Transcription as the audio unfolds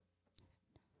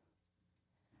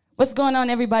What's going on,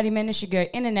 everybody? Man, it's your girl,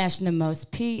 International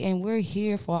Most P, and we're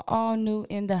here for all new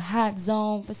in the hot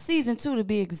zone for season 2 to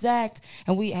be exact.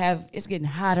 And it's getting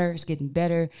hotter, it's getting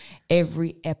better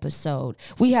every episode.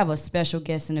 We have a special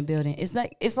guest in the building. It's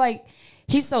like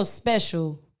he's so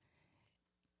special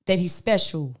that he's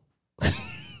special.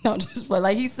 No, just but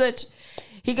like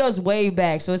he goes way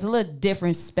back, so it's a little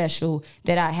different special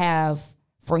that I have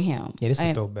for him. Yeah, this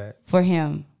is a throwback. For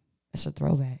him, it's a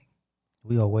throwback.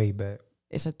 We go way back.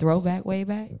 It's a throwback, way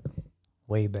back.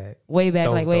 Way back. Way back,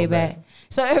 like way back.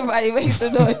 So everybody make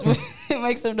some noise.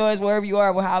 Make some noise wherever you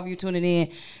are, however you tuning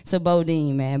in to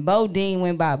Bodine, man. Bodine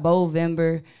went by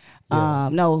Bovember. Yeah.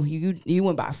 No, you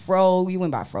went by Fro. You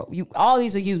went by Fro. All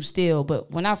these are you still,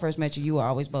 but when I first met you, you were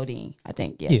always Bodine. I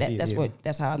think.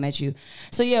 That's how I met you.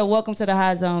 So yeah, welcome to the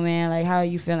Hot Zone, man. Like, how are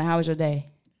you feeling? How was your day?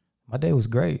 My day was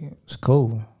great. It was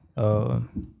cool.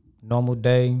 Normal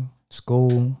day,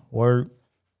 school,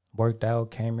 worked out,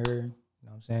 came here, you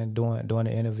know what I'm saying, doing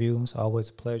the interview. It's always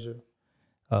a pleasure.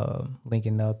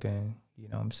 Linking up and, you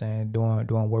know what I'm saying,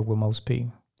 doing work with Most P.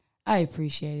 I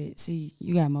appreciate it. See,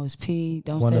 you got Most P.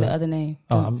 Don't say the other name.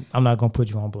 I'm not gonna put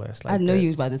you on blast. Like I knew you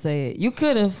was about to say it. You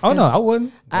could have. Oh no, I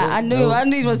wouldn't. I knew you was about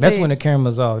to say it. That's when the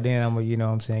camera's off. Then I'm gonna, you know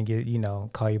what I'm saying,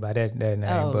 call you by that name.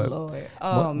 Oh, but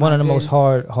Lord. One of the most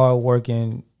hard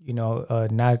working,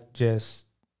 not just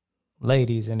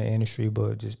ladies in the industry,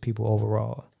 but just people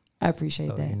overall. I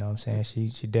appreciate that. You know what I'm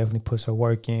saying? She definitely puts her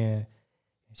work in.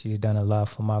 She's done a lot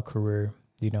for my career,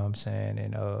 you know what I'm saying,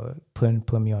 and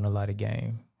put me on a lot of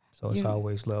game. So it's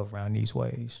always love around these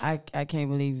ways. I can't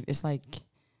believe it's like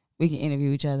we can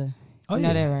interview each other. Oh, you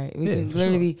know that, right?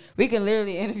 We can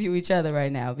literally interview each other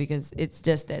right now because it's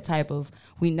just that type of,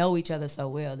 we know each other so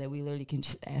well that we literally can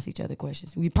just ask each other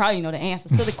questions. We probably know the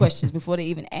answers to the questions before they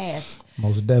even asked.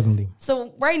 Most definitely.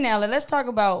 So right now, let's talk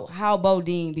about how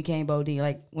Bodine became Bodine.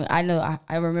 Like, when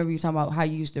I remember you talking about how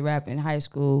you used to rap in high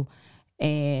school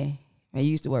and you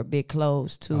used to wear big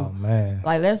clothes too. Oh man.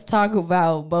 Like, let's talk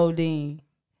about Bodine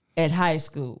at high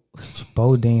school.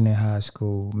 Bodine in high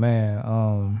school,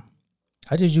 man.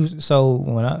 I just used, so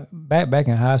when I back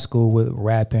in high school with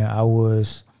rapping, I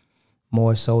was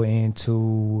more so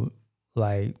into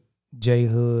like J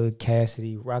Hood,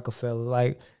 Cassidy, Rockefeller,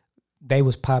 like they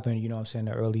was popping, you know what I'm saying,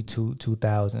 the early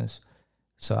 2000s.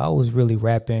 So I was really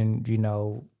rapping,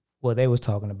 what they was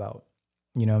talking about,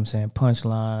 you know what I'm saying,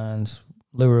 punchlines,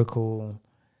 lyrical,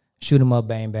 shoot 'em up,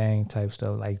 bang bang type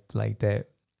stuff like that.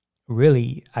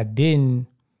 Really, I didn't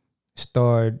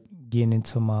start getting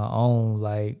into my own,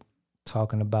 like,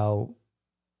 talking about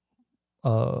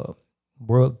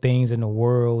world things in the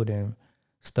world and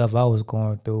stuff I was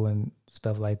going through and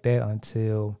stuff like that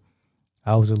until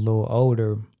I was a little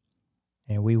older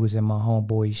and we was in my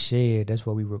homeboy's shed. That's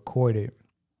where we recorded.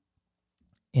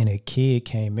 And a kid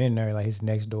came in there, like his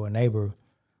next door neighbor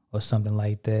or something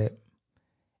like that.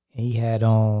 And he had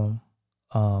on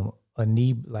a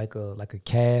knee, like a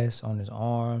cast on his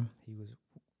arm.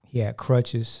 He had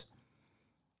crutches.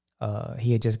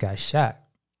 He had just got shot.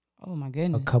 Oh my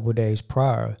goodness. A couple days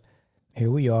prior. Here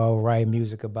we are writing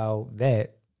music about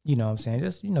that. You know what I'm saying?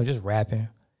 Just rapping.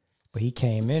 But he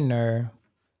came in there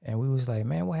and we was like,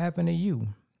 man, what happened to you?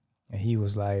 And he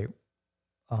was like,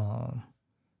 I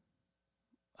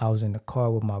was in the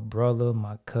car with my brother,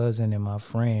 my cousin, and my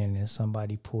friend, and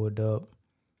somebody pulled up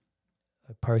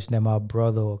a person that my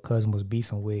brother or cousin was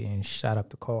beefing with and shot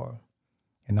up the car.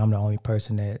 And I'm the only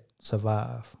person that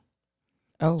survived.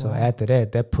 Oh, so wow. After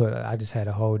that I just had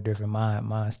a whole different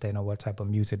mind state on what type of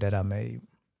music that I made.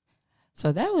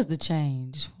 So that was the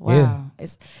change. Wow. Yeah.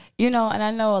 It's and I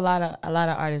know a lot of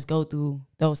artists go through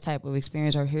those type of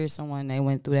experience or hear someone that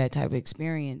went through that type of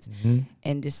experience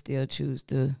and just still choose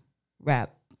to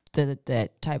rap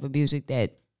that type of music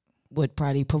that would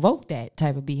probably provoke that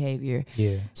type of behavior.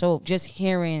 Yeah. So just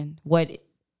hearing what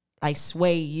like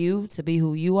sway you to be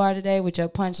who you are today with your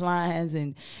punchlines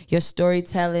and your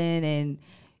storytelling, and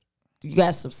you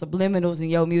got some subliminals in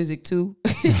your music too.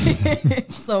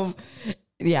 So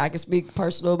yeah, I can speak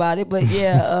personal about it, but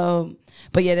yeah,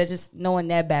 that's just knowing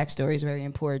that backstory is very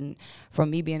important for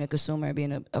me being a consumer and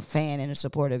being a fan and a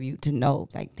supporter of you to know,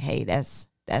 like, hey, that's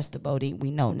the Bodine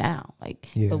we know now. Like,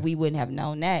 yeah. But we wouldn't have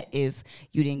known that if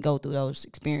you didn't go through those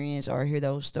experiences or hear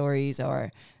those stories,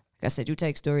 or like I said, you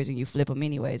take stories and you flip them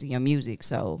anyways in your music.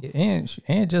 So and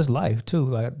just life too.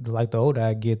 Like the older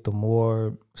I get, the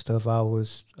more stuff I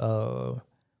was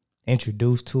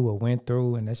introduced to or went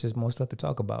through, and that's just more stuff to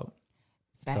talk about.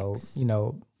 Facts.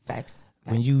 So Facts.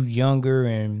 When you younger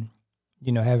and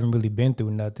haven't really been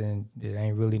through nothing, it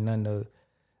ain't really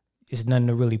it's nothing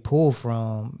to really pull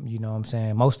from. You know what I'm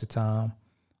saying? Most of the time,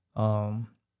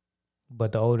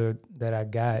 but the older that I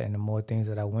got and the more things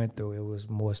that I went through, it was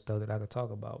more stuff that I could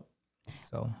talk about.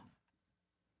 So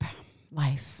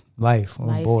life,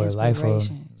 oh boy,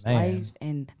 inspirations, life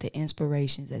and the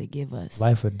inspirations that it give us.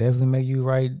 Life would definitely make you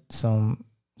write some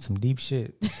deep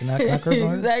shit. Can I curse on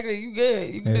exactly. You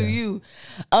good. You can do you.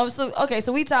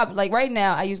 So we talk like right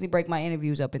now. I usually break my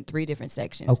interviews up in 3 different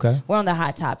sections. Okay. We're on the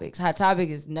hot topics. Hot topic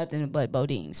is nothing but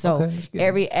Bodine. So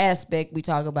every aspect we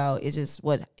talk about is just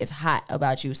what is hot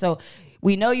about you. So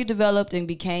we know you developed and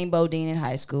became Bodine in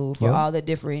high school for all the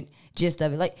different gist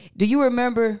of it. Like, do you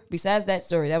remember, besides that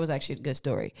story, that was actually a good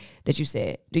story that you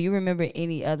said, do you remember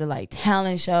any other like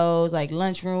talent shows, like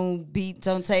lunchroom beats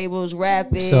on tables,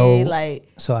 rapping?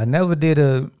 So I never did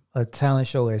a talent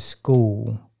show at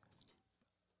school,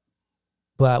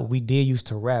 but we did used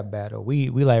to rap battle. We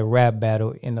like rap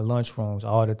battle in the lunchrooms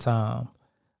all the time.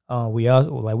 We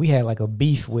also like we had like a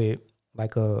beef with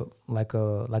like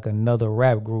another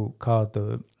rap group called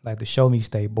the Show Me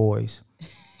State Boys.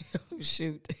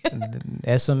 Shoot. The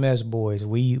SMS Boys,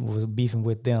 we was beefing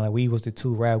with them. Like we was the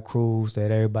 2 rap crews that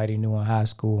everybody knew in high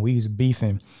school. We was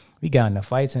beefing. We got into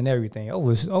fights and everything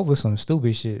over some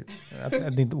stupid shit. I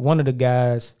think one of the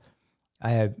guys I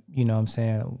had, you know what I'm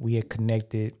saying, we had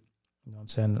connected, you know what I'm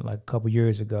saying, like a couple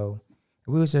years ago.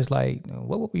 We was just like,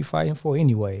 what would we fighting for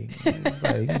anyway?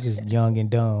 Like, he's just young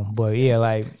and dumb. But yeah,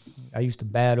 like I used to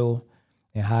battle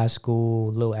in high school,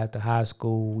 a little after high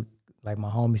school. Like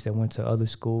my homies that went to other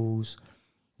schools,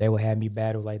 they would have me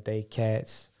battle like they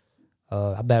cats.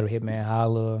 I battled Hitman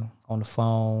Holla on the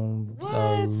phone,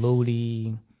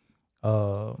 Ludi,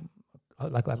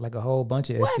 like a whole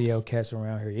bunch of STL cats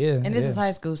around here. Yeah, and this is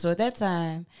high school. So at that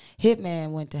time,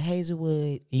 Hitman went to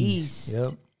Hazelwood East. Yep.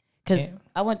 Because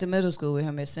I went to middle school with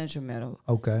him at Central Middle.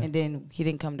 Okay. And then he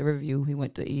didn't come to Review. He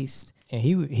went to East. And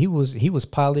he was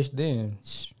polished then.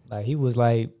 Like he was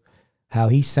like how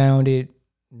he sounded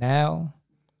now.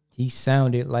 He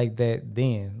sounded like that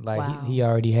then. Like he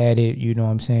already had it, you know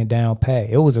what I'm saying, down pat.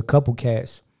 It was a couple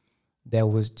cats that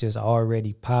was just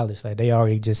already polished. Like they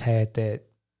already just had that,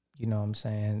 you know what I'm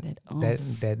saying,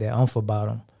 that umph about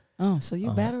them. Oh, so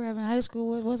you battle rap in high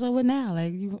school? What's up with now?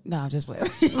 Like just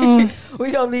playing.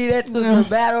 We gonna leave that to the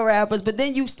battle rappers, but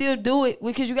then you still do it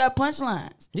because you got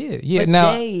punchlines. Yeah.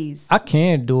 Now I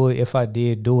can do it. If I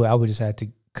did do it, I would just have to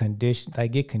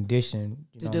get conditioned,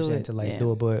 you know what I'm saying, to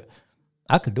do it. But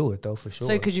I could do it though for sure.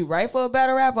 So could you write for a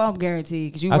battle rapper? I'm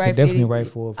guaranteed because I could definitely write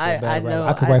for a battle rapper.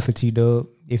 I could write for T-Dub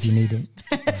if you need him.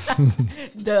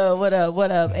 Duh, what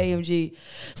up, AMG?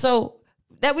 So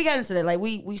that we got into that. Like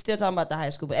we still talking about the high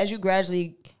school, but as you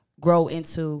gradually grow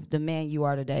into the man you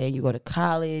are today, and you go to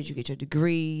college, you get your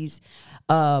degrees,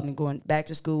 and going back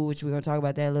to school, which we're gonna talk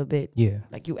about that a little bit. Yeah,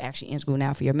 like you actually in school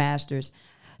now for your master's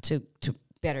to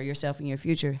better yourself in your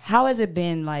future. How has it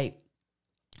been like?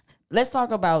 Let's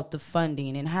talk about the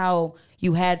funding and how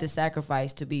you had to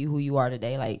sacrifice to be who you are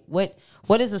today. Like, what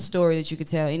is a story that you could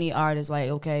tell any artist? Like,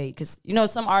 okay, because you know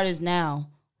some artists now,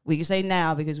 we can say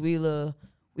now because we've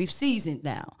seasoned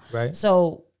now, right?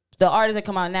 So the artists that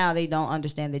come out now, they don't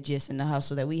understand the gist and the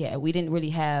hustle that we had. We didn't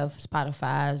really have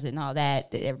Spotify's and all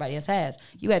that everybody else has.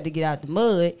 You had to get out the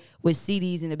mud with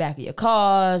CDs in the back of your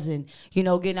cars and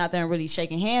getting out there and really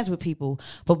shaking hands with people.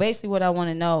 But basically, what I want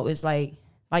to know is like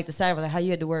the sacrifice, like how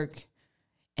you had to work,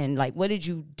 and like what did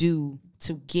you do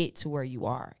to get to where you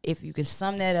are? If you could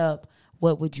sum that up,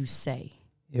 what would you say?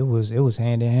 It was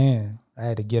hand in hand. I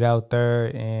had to get out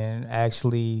there and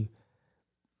actually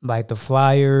like the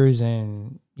flyers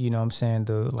and you know what I'm saying,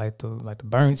 the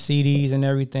burnt CDs and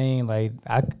everything. Like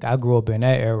I grew up in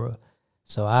that era.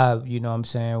 So I, you know what I'm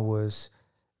saying, was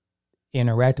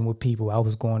interacting with people. I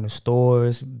was going to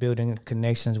stores, building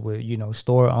connections with,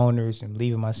 store owners and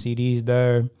leaving my CDs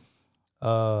there.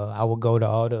 I would go to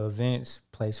all the events,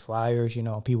 place flyers,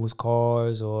 on people's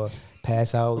cars or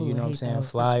pass out, you know what I'm saying,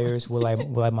 flyers with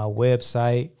like my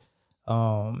website.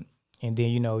 And then,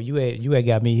 you had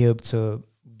got me hip to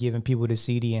giving people the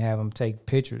CD and have them take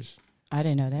pictures. I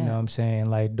didn't know that. You know what I'm saying?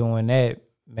 Like doing that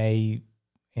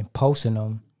and posting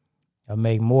them,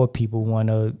 make more people want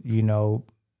to,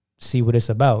 see what it's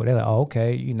about. They're like, oh,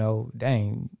 okay,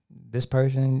 dang, this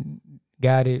person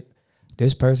got it.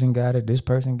 This person got it. This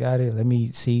person got it. Let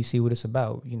me see what it's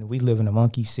about. We live in a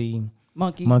monkey do,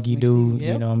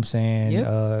 yep. You know what I'm saying,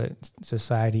 yep.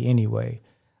 Society anyway.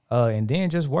 And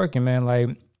then just working, man, like,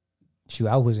 shoot,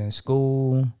 I was in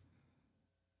school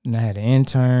and I had an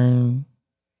intern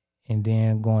and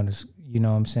then going to, you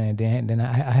know what I'm saying, then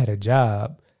I had a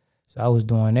job. So I was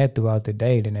doing that throughout the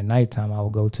day. Then at nighttime, I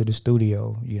would go to the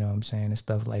studio, you know what I'm saying, and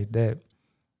stuff like that.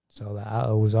 So like,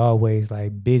 I was always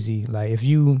like busy. Like if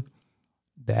you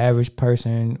the average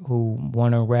person who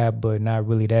want to rap but not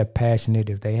really that passionate,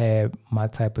 if they had my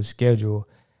type of schedule,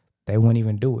 they wouldn't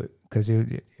even do it because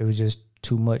it was just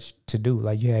too much to do.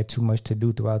 Like you had too much to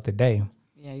do throughout the day.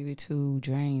 Yeah, you were too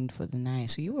drained for the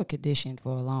night. So you were conditioned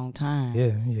for a long time.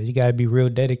 Yeah. You got to be real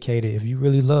dedicated. If you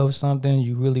really love something,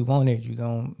 you really want it, you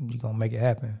gonna make it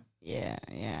happen. Yeah.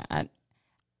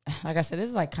 Like I said, this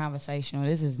is like conversational.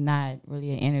 This is not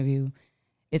really an interview.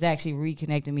 It's actually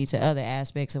reconnecting me to other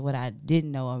aspects of what I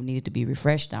didn't know or needed to be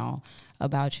refreshed on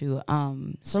about you.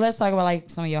 So let's talk about like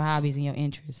some of your hobbies and your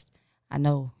interests. I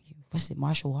know, what's it,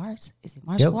 martial arts? Is it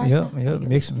martial arts?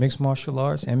 Yep. Mixed martial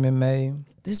arts, MMA.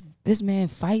 This man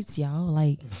fights, y'all.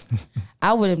 Like,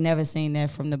 I would have never seen that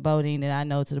from the Bodine that I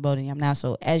know to the Bodine I'm now.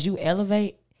 So as you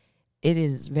elevate, it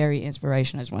is very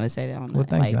inspirational. I just want to say that on well,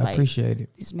 thank you. I appreciate it.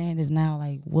 This man is now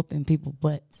like whooping people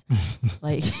butts,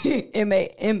 like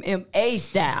MMA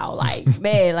style. Like,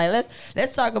 man, like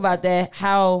let's talk about that.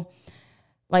 How,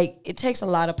 like, it takes a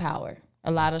lot of power,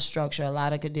 a lot of structure, a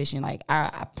lot of conditioning. Like,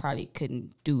 I probably couldn't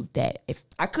do that if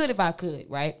I could,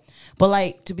 right? But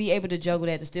like to be able to juggle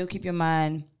that, to still keep your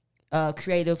mind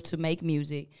creative, to make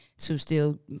music, to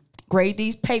still grade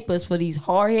these papers for these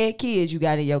hard-headed kids you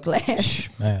got in your class.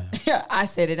 Man. I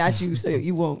said it, not you, so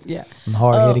you won't. Yeah.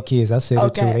 Hard-headed kids. I said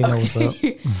it too. They know what's up.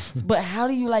 But how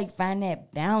do you like find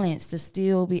that balance to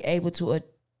still be able to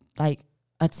like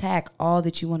attack all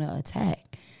that you want to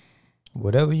attack?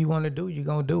 Whatever you want to do, you're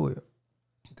going to do it.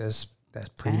 That's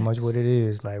pretty much what it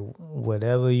is. Like,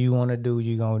 whatever you want to do,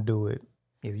 you're going to do it.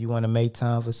 If you want to make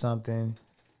time for something,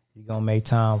 you're going to make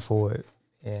time for it.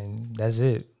 And that's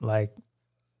it. Like,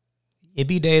 it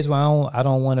be days where I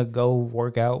don't want to go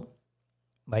work out.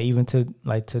 Like, even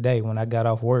today when I got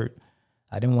off work,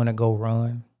 I didn't want to go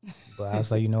run. But I was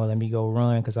like, let me go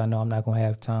run because I know I'm not going to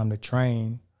have time to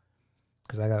train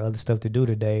because I got other stuff to do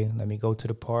today. Let me go to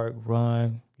the park,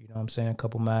 run, a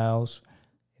couple miles,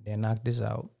 and then knock this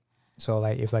out. So,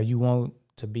 like, if you want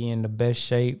to be in the best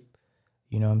shape,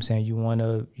 you want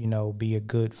to, be a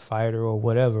good fighter or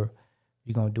whatever,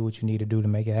 you're going to do what you need to do to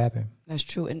make it happen. That's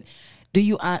true. And do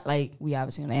you, like, we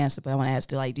obviously going to answer, but I want to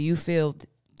ask you, like, do you feel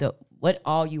what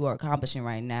all you are accomplishing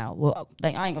right now? Well,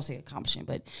 like, I ain't going to say accomplishing,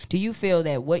 but do you feel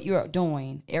that what you're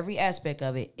doing, every aspect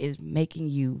of it, is making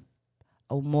you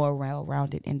a more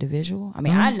well-rounded individual? I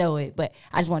mean, I know it, but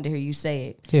I just wanted to hear you say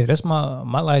it. Yeah, that's my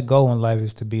like goal in life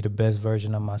is to be the best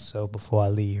version of myself before I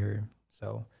leave here.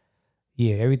 So,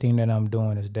 yeah, everything that I'm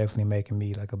doing is definitely making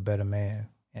me like a better man.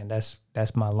 And that's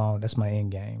my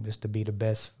end game, just to be the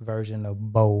best version of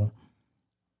Bo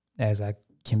as I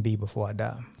can be before I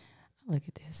die. Look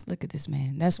at this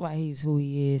man. That's why he's who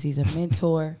he is. He's a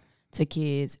mentor to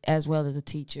kids as well as a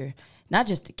teacher. Not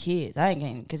just the kids. I ain't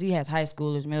getting, because he has high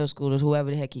schoolers, middle schoolers,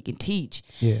 whoever the heck he can teach.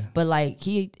 Yeah. But like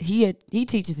he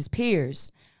teaches his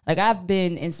peers. Like, I've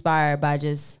been inspired by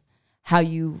just how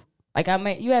you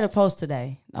you had a post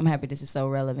today. I'm happy this is so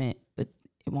relevant, but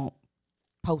it won't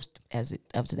post as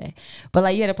of today. But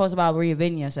like, you had a post about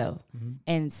reinventing yourself. Mm-hmm.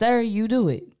 And sir, you do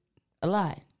it a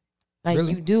lot. Like,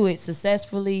 really? You do it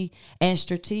successfully and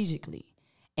strategically.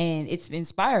 And it's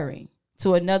inspiring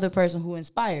to another person who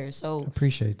inspires. So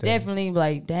appreciate that. Definitely,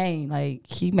 like, dang, like,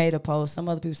 he made a post. Some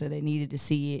other people said they needed to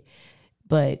see it.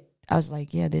 But I was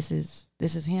like, yeah, this is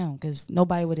him. Because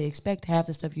nobody would expect half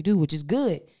the stuff you do, which is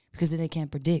good, because then they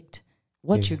can't predict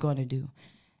what you're going to do.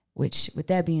 Which, with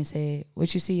that being said,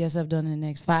 what you see yourself doing in the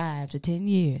next 5 to 10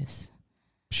 years?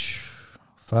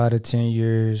 5 to 10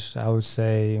 years, I would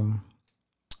say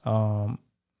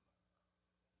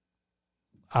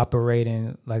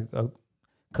operating like a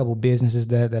couple businesses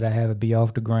that I have to be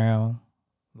off the ground,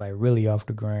 like really off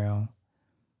the ground,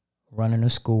 running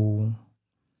a school,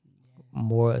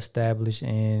 more established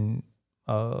in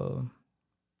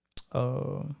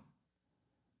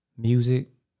music,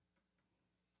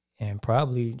 and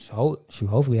probably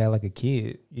hopefully have like a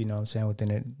kid,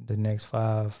 within the next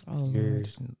 5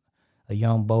 years. A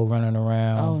young Bo running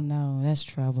around. Oh no, that's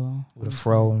trouble. With a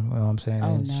fro, you know what I'm saying?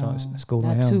 Oh no,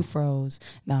 schooling not him. 2 fros.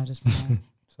 No, I'm just playing.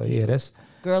 So yeah, that's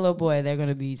girl or boy. They're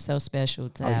gonna be so special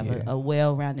to have a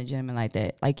well-rounded gentleman like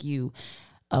that, like you.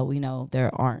 We know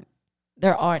there aren't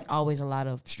always a lot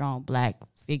of strong black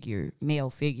male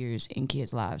figures in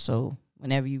kids' lives. So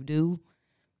whenever you do,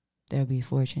 they'll be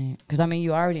fortunate. Because I mean,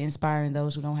 you're already inspiring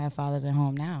those who don't have fathers at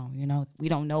home now. We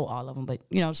don't know all of them, but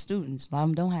students, a lot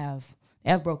of them they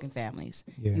have broken families.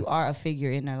 Yeah. You are a figure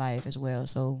in their life as well.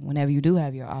 So whenever you do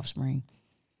have your offspring,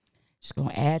 Just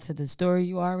gonna add to the story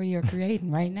you already are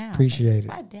creating right now. Appreciate it.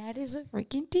 My dad is a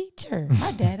freaking teacher.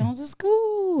 My dad owns a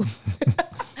school.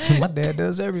 My dad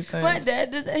does everything. My dad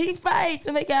does. He fights.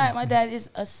 Oh my God, my dad is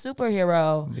a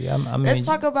superhero. Yeah, I mean, Let's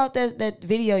talk about that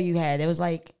video you had. It was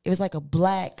like a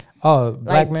black.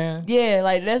 Black man. Yeah,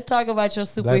 like let's talk about your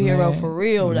superhero for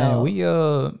real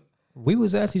though. We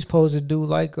was actually supposed to do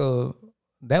like that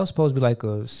was supposed to be like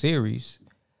a series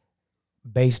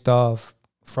based off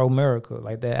Fro America,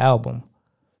 like that album.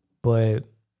 But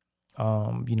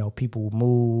people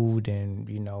moved and,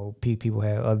 people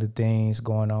had other things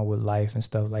going on with life and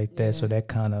stuff like that. Yeah. So that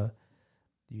kind of,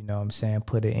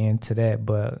 put an end to that.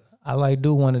 But I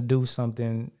do want to do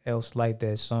something else like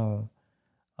that soon.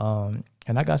 And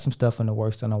I got some stuff in the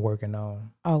works that I'm working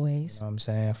on. Always. You know what I'm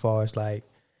saying? As far as like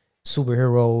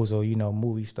superheroes or,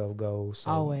 movie stuff goes.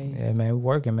 So, always. Yeah, man, we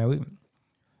working, man.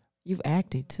 You've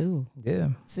acted too. Yeah.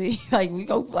 See, like we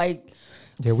go like.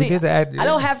 Yeah, we did that. I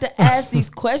don't have to ask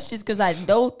these questions because I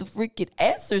know the freaking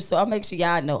answers. So I'll make sure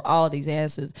y'all know all these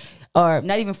answers. Or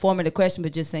not even forming the question,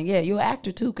 but just saying, yeah, you're an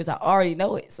actor too, because I already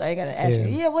know it. So I got to ask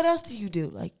you, what else do you do?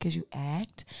 Like, because you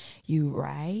act, you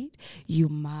write, you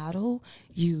model,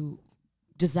 you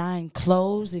design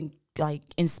clothes and like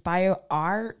inspire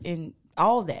art and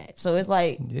all that. So it's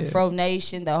like the Fro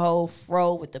Nation, the whole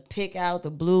Fro with the pick out, the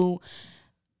blue,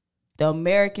 the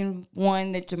American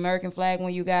one, the American flag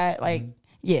one you got, like,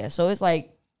 yeah. So it's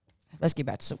like, let's get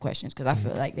back to some questions because I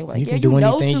feel like they were like, you can do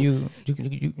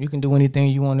anything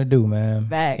you want to do, man.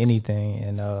 Facts. Anything,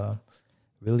 and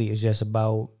really, it's just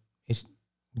about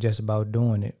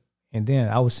doing it. And then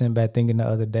I was sitting back thinking the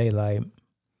other day, like,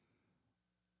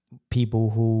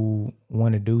 people who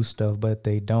want to do stuff but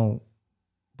they don't,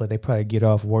 but they probably get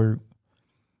off work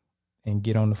and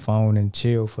get on the phone and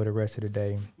chill for the rest of the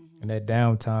day. And that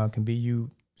downtime can be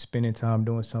you spending time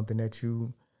doing something that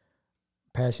you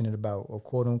passionate about or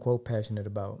quote unquote passionate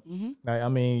about. Like, I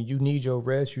mean, you need your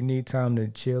rest, you need time to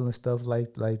chill and stuff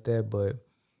like that. But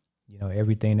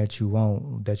everything that you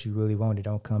want, that you really want, it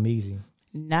don't come easy.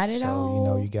 Not at all.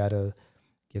 So you gotta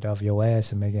get off your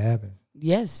ass and make it happen.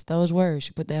 Yes, those words.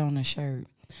 You put that on a shirt.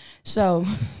 So,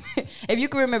 if you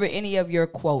can remember any of your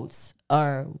quotes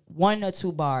or 1 or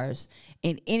 2 bars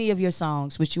in any of your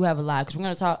songs, which you have a lot, because we're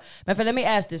going to talk. Matter of fact, let me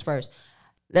ask this first.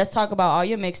 Let's talk about all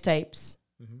your mixtapes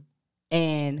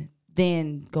and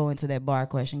then go into that bar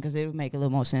question because it would make a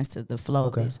little more sense to the flow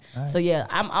of this. Right. So, yeah,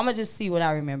 I'm going to just see what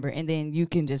I remember, and then you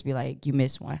can just be like, you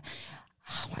missed one.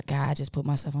 Oh, my God, I just put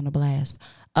myself on the blast.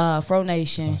 Fro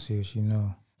Nation. Don't see what you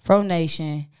know. Fro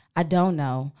Nation. I don't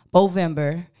know.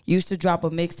 Bovember. Used to drop a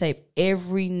mixtape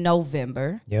every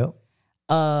November. Yep.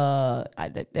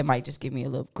 That might just give me a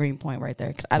little green point right there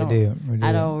because I don't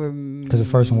remember because the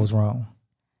first one was wrong.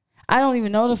 I don't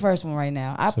even know the first one right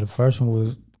now. So the first one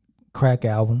was Crack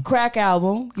Album.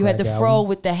 You had the fro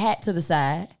with the hat to the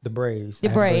side. The braids. The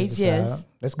braids, yes.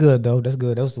 That's good though. That's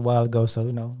good. That was a while ago, so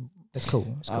that's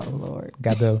cool. Oh Lord.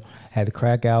 Had the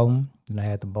Crack Album, and I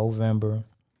had the Bovember.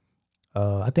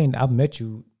 I think I met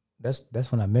you.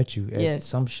 That's when I met you at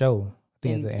some show. I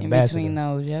think at the Ambassador. In between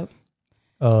those, yep.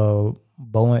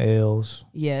 Bo and Els.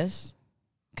 Yes,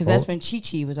 because that's when Chi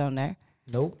Chi was on there.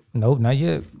 Nope, not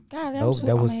yet. God, that was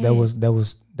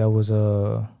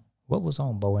what was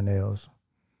on Bo and Els?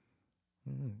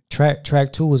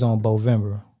 Track 2 was on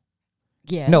Bovember.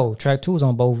 Yeah. No, track 2 was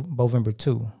on Bovember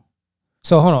 2.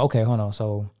 So hold on.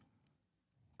 So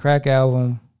Crack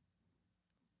Album,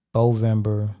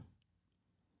 Bovember,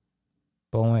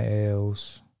 Bo and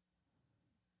Els,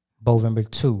 Bovember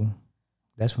 2.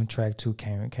 That's when track 2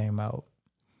 came out.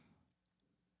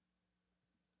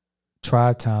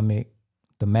 Triatomic,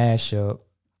 the mashup.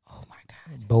 Oh my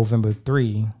God. Bovember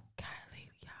 3. Golly,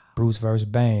 y'all. Bruce vs.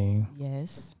 Bang.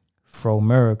 Yes. Fro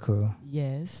America.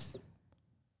 Yes.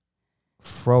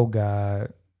 Fro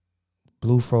God.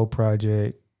 Blue Fro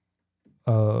Project.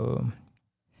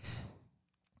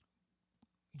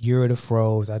 Year of the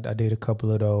Fros. I did a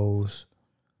couple of those.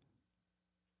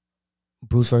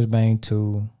 Bruce vs. Bang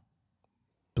 2.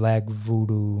 Black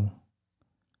Voodoo.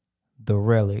 The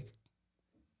Relic.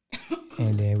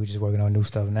 And then we're just working on new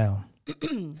stuff now.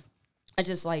 I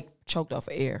just choked off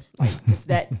air. Cause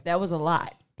that was a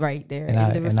lot right there. And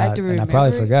I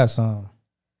probably forgot some.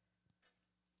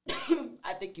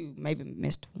 I think you maybe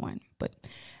missed one. But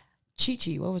Chi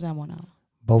Chi, what was that one on?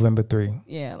 Bovember 3.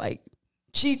 Yeah,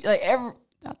 Chi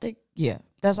I think, yeah,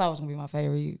 that's always gonna be my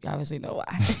favorite. You obviously know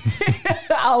why.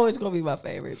 Always gonna be my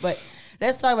favorite. But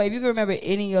let's talk about if you can remember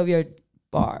any of your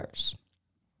bars.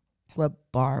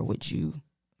 What bar would you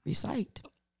recite?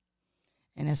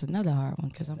 And that's another hard one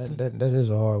because that is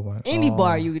a hard one. Any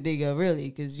bar you could think of, really,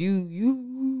 because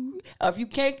you If you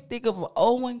can't think of an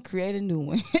old one, create a new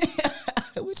one.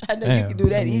 Which I know you Damn, can do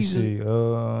that let me easily. see.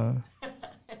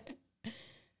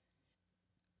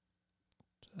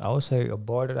 I would say a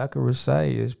bar that I could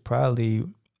recite is probably,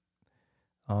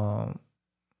 I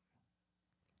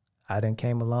done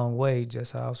came a long way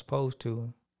just how I was supposed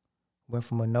to. Went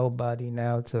from a nobody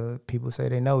now to people say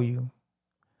they know you.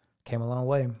 Came a long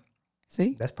way.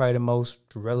 See? That's probably the most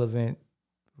relevant,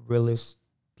 realist,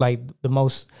 like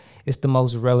it's the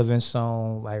most relevant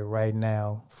song like right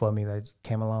now for me. That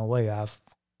came a long way. I've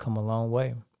come a long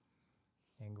way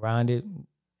and grinded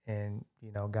and,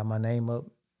 got my name up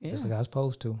just like I was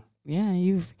supposed to. Yeah,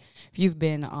 you've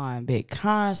been on big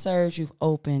concerts. You've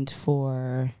opened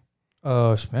for...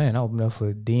 Man, I opened up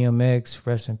for DMX,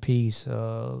 rest in peace.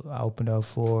 I opened up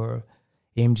for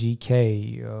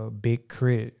MGK, Big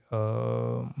Crit,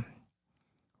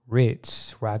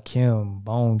 Ritz, Rakim,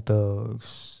 Bone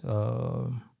Thugs,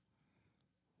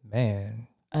 man,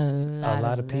 a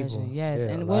lot of people. legend, Yes,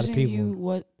 yeah, and a lot of wasn't people. you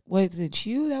what? Was it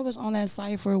you that was on that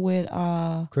cipher with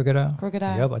Crooked Eye? Crooked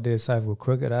Eye? Yep, I did a cypher with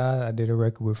Crooked Eye. I did a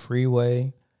record with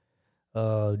Freeway.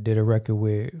 Did a record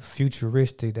with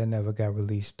Futuristic that never got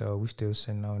released though. We still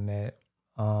sitting on that.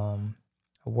 I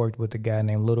worked with a guy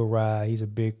named Little Rye. He's a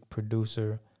big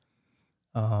producer.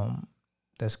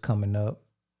 That's coming up.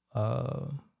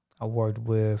 I worked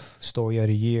with Story of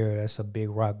the Year. That's a big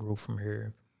rock group from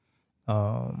here.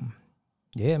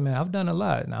 Yeah, man, I've done a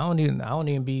lot. And I don't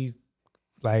even be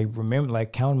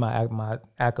counting my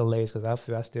accolades because I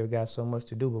feel I still got so much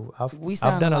to do. But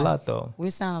I've done a lot though.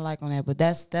 We sound alike on that, but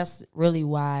that's really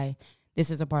why this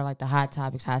is a part of like the hot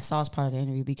topics, hot sauce part of the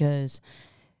interview, because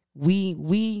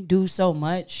we do so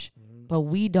much, but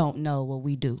we don't know what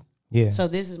we do. Yeah. So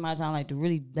this is my time like to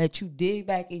really let you dig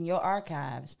back in your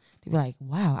archives to be like,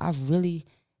 wow, I've really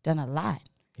done a lot.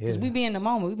 Because we be in the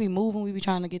moment, we be moving, we be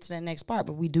trying to get to that next part,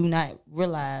 but we do not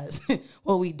realize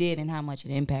what we did and how much it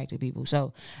impacted people.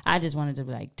 So I just wanted to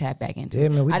like tap back into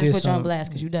it. Man, I just put you on blast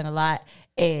because you've done a lot,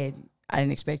 and I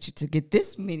didn't expect you to get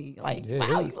this many. Like,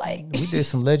 wow, we did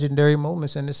some legendary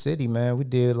moments in the city, man. We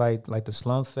did like the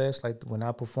Slum Fest, like when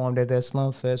I performed at that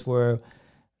Slum Fest where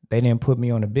they didn't put me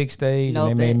on the big stage and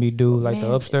they made me do like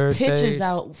the upstairs pictures stage.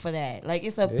 Out for that. Like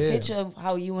it's a picture of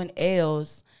how you and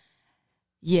Els.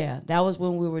 Yeah, that was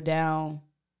when we were down.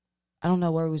 I don't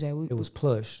know where we was at. It was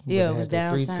plush. Yeah, it was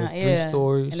downtown. Three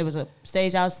stories. And there was a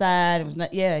stage outside. It was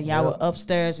not. Yeah, y'all were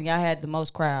upstairs and y'all had the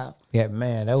most crowd. Yeah,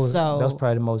 man, that was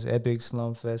probably the most epic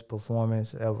Slum Fest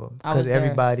performance ever. Because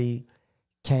everybody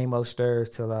came upstairs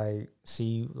to like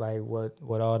see like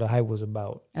what all the hype was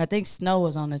about. And I think Snow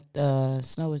was on the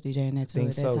Snow was DJing that too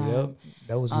at that time. Yep.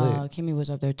 That was lit. Kimmy was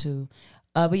up there too.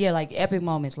 But yeah, like epic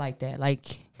moments like that.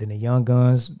 Like then the Young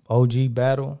Guns OG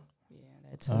battle. Yeah,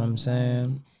 that's what I'm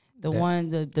saying. The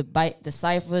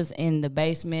ciphers in the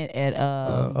basement at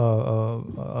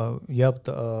on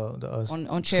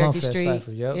Cherokee Street.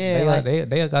 Ciphers, yep. Yeah,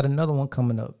 they got another one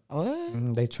coming up.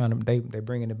 What? They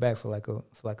bringing it back for like a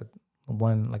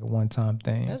one time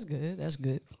thing. That's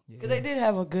good. Because they did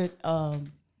have a good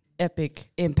epic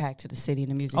impact to the city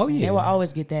and the music scene. Yeah. They will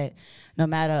always get that, no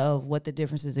matter of what the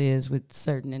differences is with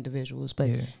certain individuals. But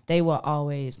they will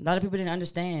always. A lot of people didn't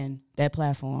understand that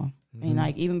platform. I mean,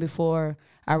 like even before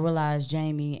I realized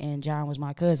Jamie and John was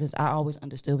my cousins, I always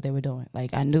understood what they were doing.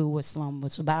 Like I knew what Slum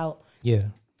was about. Yeah.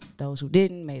 Those who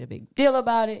didn't made a big deal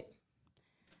about it.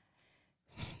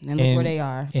 And look where they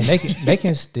are. And they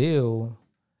can still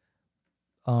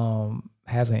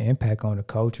have an impact on the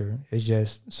culture. It's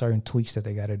just certain tweaks that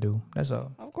they got to do. That's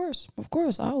all. Of course,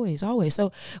 always.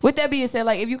 So with that being said,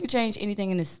 like if you could change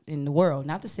anything in the world,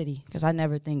 not the city, because I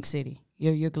never think city.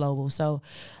 You're global. So,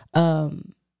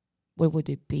 what would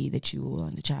it be that you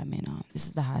want to chime in on? This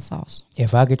is the hot sauce.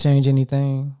 If I could change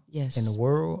anything, yes, in the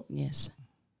world, yes.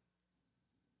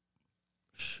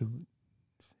 Shoot,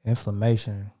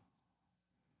 inflammation.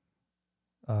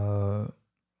 How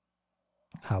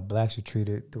blacks are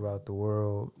treated throughout the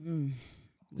world,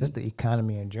 just the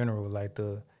economy in general, like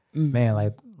the man,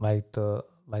 like the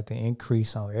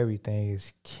increase on everything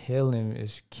is killing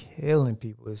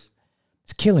people. It's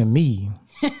killing me.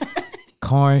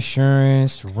 Car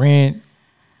insurance, rent,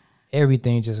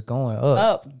 everything just going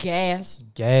up. Gas,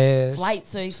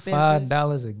 flights are expensive.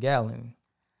 $5 a gallon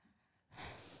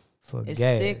for it's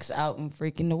gas. $6 out in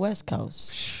freaking the West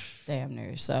Coast, damn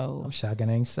near. So I'm shocked it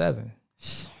ain't $7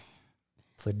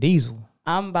 for diesel.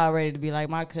 I'm about ready to be like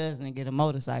my cousin and get a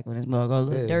motorcycle and this mother go a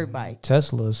little dirt bike,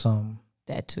 Tesla or something.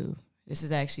 That too. This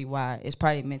is actually why it's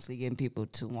probably mentally getting people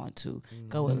to want to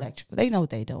go electric. But they know what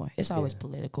they're doing. It's always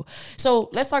political. So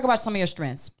let's talk about some of your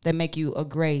strengths that make you a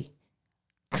great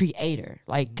creator?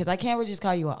 Like, because I can't really just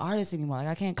call you an artist anymore. Like,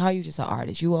 I can't call you just an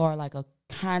artist. You are like a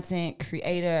content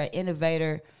creator,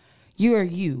 innovator. You are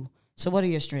you. So what are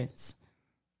your strengths?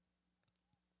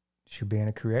 Just being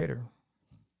a creator.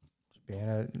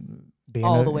 Being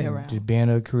all the way around. Just being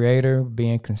a creator,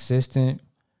 being consistent.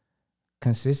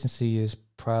 Consistency is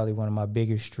probably one of my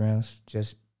biggest strengths.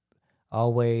 Just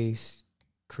always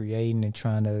creating and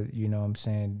trying to, you know what I'm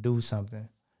saying, do something.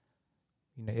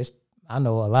 You know, I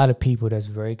know a lot of people that's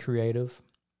very creative,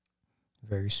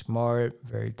 very smart,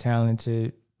 very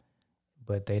talented,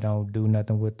 but they don't do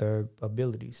nothing with their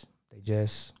abilities. They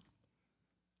just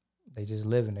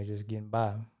living, they just getting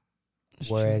by.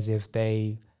 Whereas if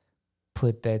they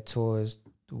put that towards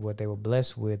what they were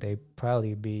blessed with, they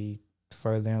probably be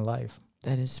further in life.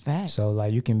 That is facts. So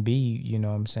like you can be, you know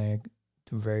what I'm saying,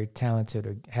 very talented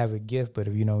or have a gift, but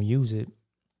if you don't use it,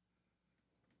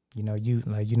 you know, you're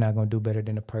not gonna do better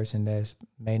than a person that's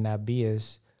may not be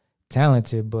as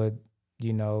talented, but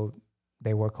you know,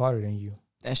 they work harder than you.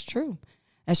 That's true.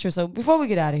 That's true. So before we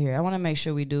get out of here, I want to make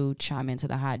sure we do chime into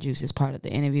the hot juice part of the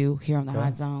interview here on the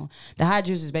Hot Zone. The hot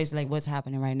juice is basically like what's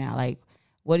happening right now. Like,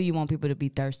 what do you want people to be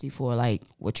thirsty for? Like,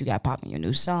 what you got popping, your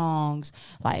new songs,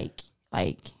 like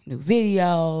new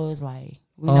videos. Like,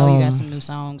 we know you got some new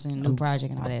songs and new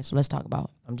project and all that. So let's talk about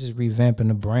it. I'm just revamping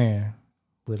the brand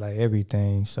with like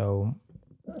everything. So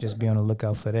just be on the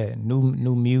lookout for that.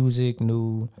 New music,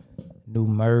 new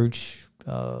merch,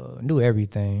 new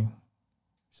everything.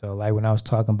 So like when I was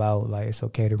talking about like it's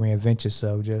okay to reinvent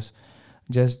yourself,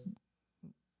 just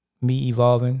me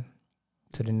evolving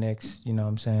to the next, you know what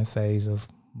I'm saying, phase of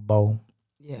Bo.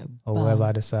 Yeah. Or whatever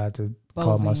I decide to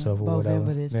call myself or whatever.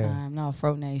 But this time. No,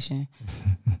 Fro Nation.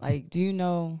 Like, do you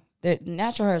know that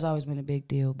natural hair has always been a big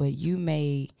deal, but you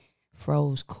made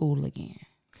Fro's cool again?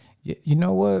 Yeah, you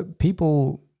know what?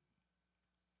 People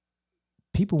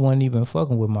weren't even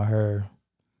fucking with my hair,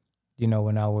 you know,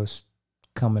 when I was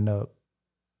coming up.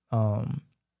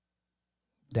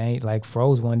 They ain't like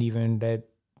Fro's wasn't even that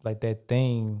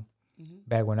thing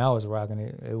back when I was rocking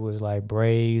it. It was like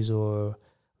braids or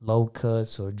low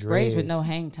cuts or dreads. Braids with no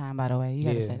hang time, by the way. You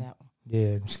gotta say that one.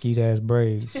 Yeah, skeet ass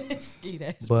braids. Skeet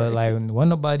ass. But like, wasn't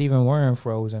nobody even wearing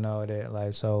Fro's and all that.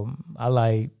 Like, so I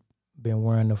like been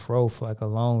wearing the Fro for like a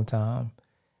long time.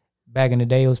 Back in the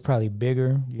day, it was probably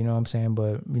bigger, you know what I'm saying?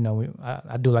 But, you know,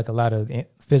 I do like a lot of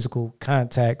physical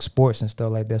contact sports and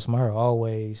stuff like that. So my hair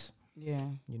always, you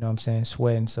know what I'm saying,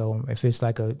 sweating. So if it's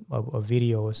like a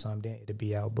video or something, it'll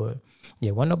be out. But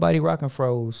yeah, wasn't nobody rocking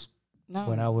Fro's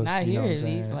when I was, not you know here what I'm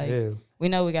at least. saying? Like, we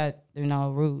know we got, you know,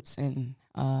 Roots and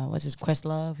what's his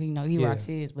Questlove. You know, he rocks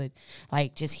his, but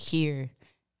like just here.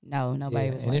 No,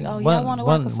 nobody was like, I want to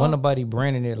rock a Fro. Wasn't nobody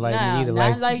branding it like nah, either.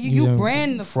 Like you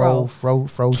brand the Fro. Fro Show,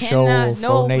 Fro Nation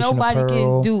nobody Apparel,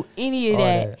 can do any of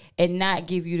that and not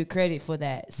give you the credit for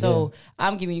that. So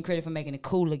I'm giving you credit for making it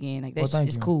cool again. Like that's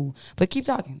it's cool. But keep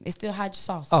talking. It's still hot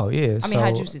sauce. Oh yeah. I mean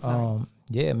hot juices.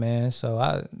 Yeah, man. So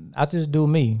I just do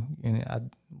me,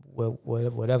 and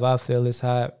whatever I feel is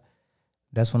hot,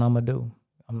 that's what I'm gonna do.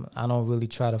 I don't really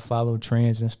try to follow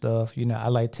trends and stuff. You know, I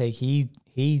like take heed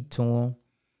to them.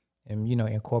 And, you know,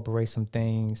 incorporate some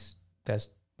things that's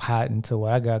hot into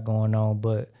what I got going on.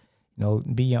 But, you know,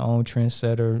 be your own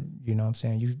trendsetter. You know what I'm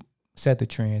saying? You set the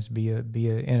trends. Be an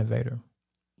innovator.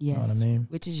 Yes. You know what I mean?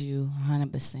 Which is you,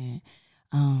 100%.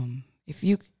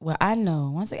 I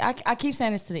know. Once I keep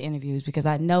saying this to the interviews because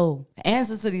I know the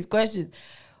answers to these questions.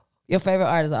 Your favorite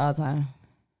artist of all time?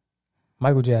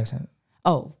 Michael Jackson.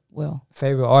 Oh, well.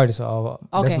 Favorite artist of all.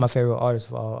 Okay. That's my favorite artist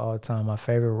of all time. My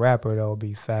favorite rapper, though, would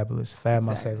be Fabulous.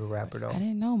 My favorite rapper, though. I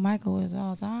didn't know Michael was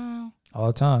all time.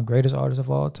 All time. Greatest artist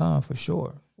of all time, for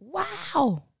sure.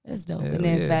 Wow. That's dope. Hell and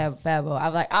then yeah. Fabo.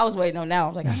 I was waiting on that. I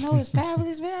was like, I know it's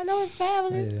Fabulous, man. I know it's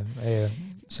Fabulous. Yeah.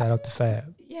 Shout out to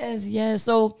Fab. Yes.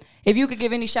 So if you could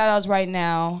give any shout outs right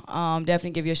now,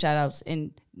 definitely give your shout outs.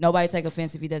 And nobody take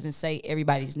offense if he doesn't say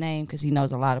everybody's name because he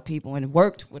knows a lot of people and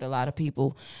worked with a lot of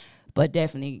people. But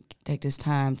definitely take this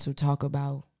time to talk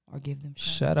about or give them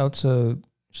shout out to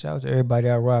everybody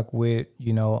I rock with,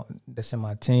 you know, that's in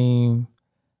my team.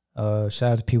 Shout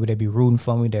out to people that be rooting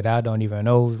for me that I don't even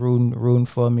know is rooting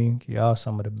for me. Y'all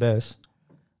some of the best.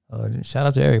 Shout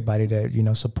out to everybody that, you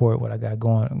know, support what I got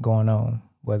going on,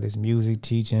 whether it's music,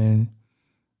 teaching,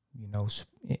 you know,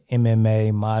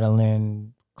 MMA,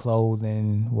 modeling,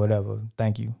 clothing, whatever.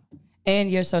 Thank you.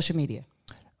 And your social media.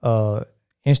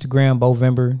 Instagram,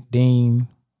 Bovember, Dean,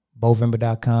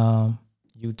 Bovember.com,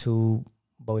 YouTube,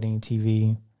 Bodine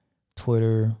TV,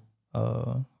 Twitter,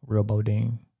 Real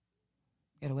Bodine.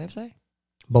 You got a website?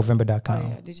 Bovember.com. Oh,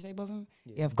 yeah. Did you say Bovember?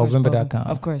 Yeah, of course. Bovember.com.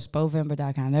 Of course,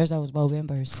 Bovember.com. There's those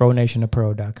Bovembers.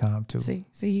 FroNationApparel.com too. See,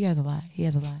 he has a lot. He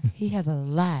has a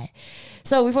lot.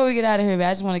 So before we get out of here,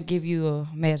 I just want to give you a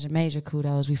major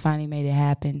kudos. We finally made it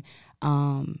happen.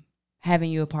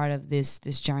 Having you a part of this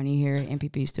journey here at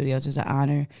MPP Studios is an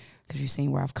honor because you've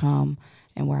seen where I've come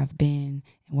and where I've been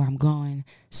and where I'm going.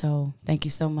 So thank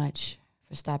you so much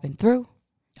for stopping through.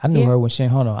 I knew her when Shane.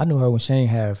 Hold on, I knew her when Shane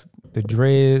had the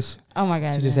dreads. Oh my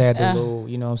God, she just had the little,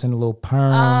 you know what I'm saying, the little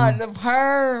perm. The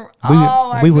perm.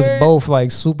 We was both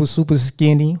like super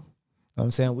skinny. You know what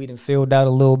I'm saying, we done filled out a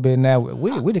little bit now.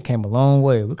 We done came a long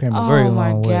way. We came a very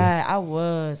long way. Oh my God, I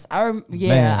was. I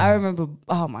remember.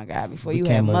 Oh my God, before you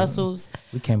had muscles,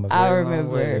 we came a very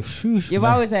long way. You've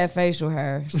always had facial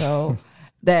hair, so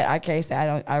that I can't say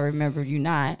I remember you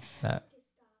not.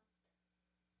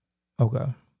 Okay,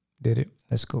 did it?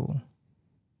 That's cool.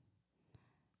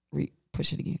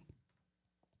 Push it again.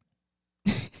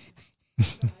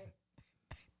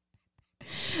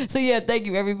 So yeah, thank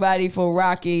you everybody for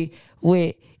rocking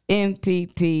with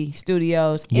MPP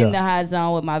Studios in the hot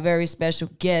zone with my very special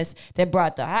guest that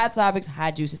brought the hot topics,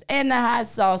 hot juices, and the hot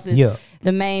sauces. Yeah.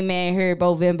 The main man here,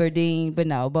 Bovember Dean, but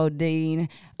no, Bo Dean,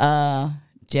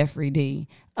 Jeffrey Dean,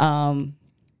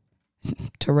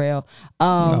 Terrell.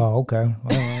 Okay. All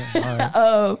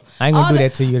right. I ain't gonna do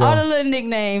that to you though. All the little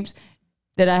nicknames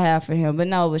that I have for him. But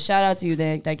shout out to you,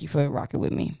 Dan. Thank you for rocking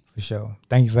with me. For sure.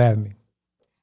 Thank you for having me.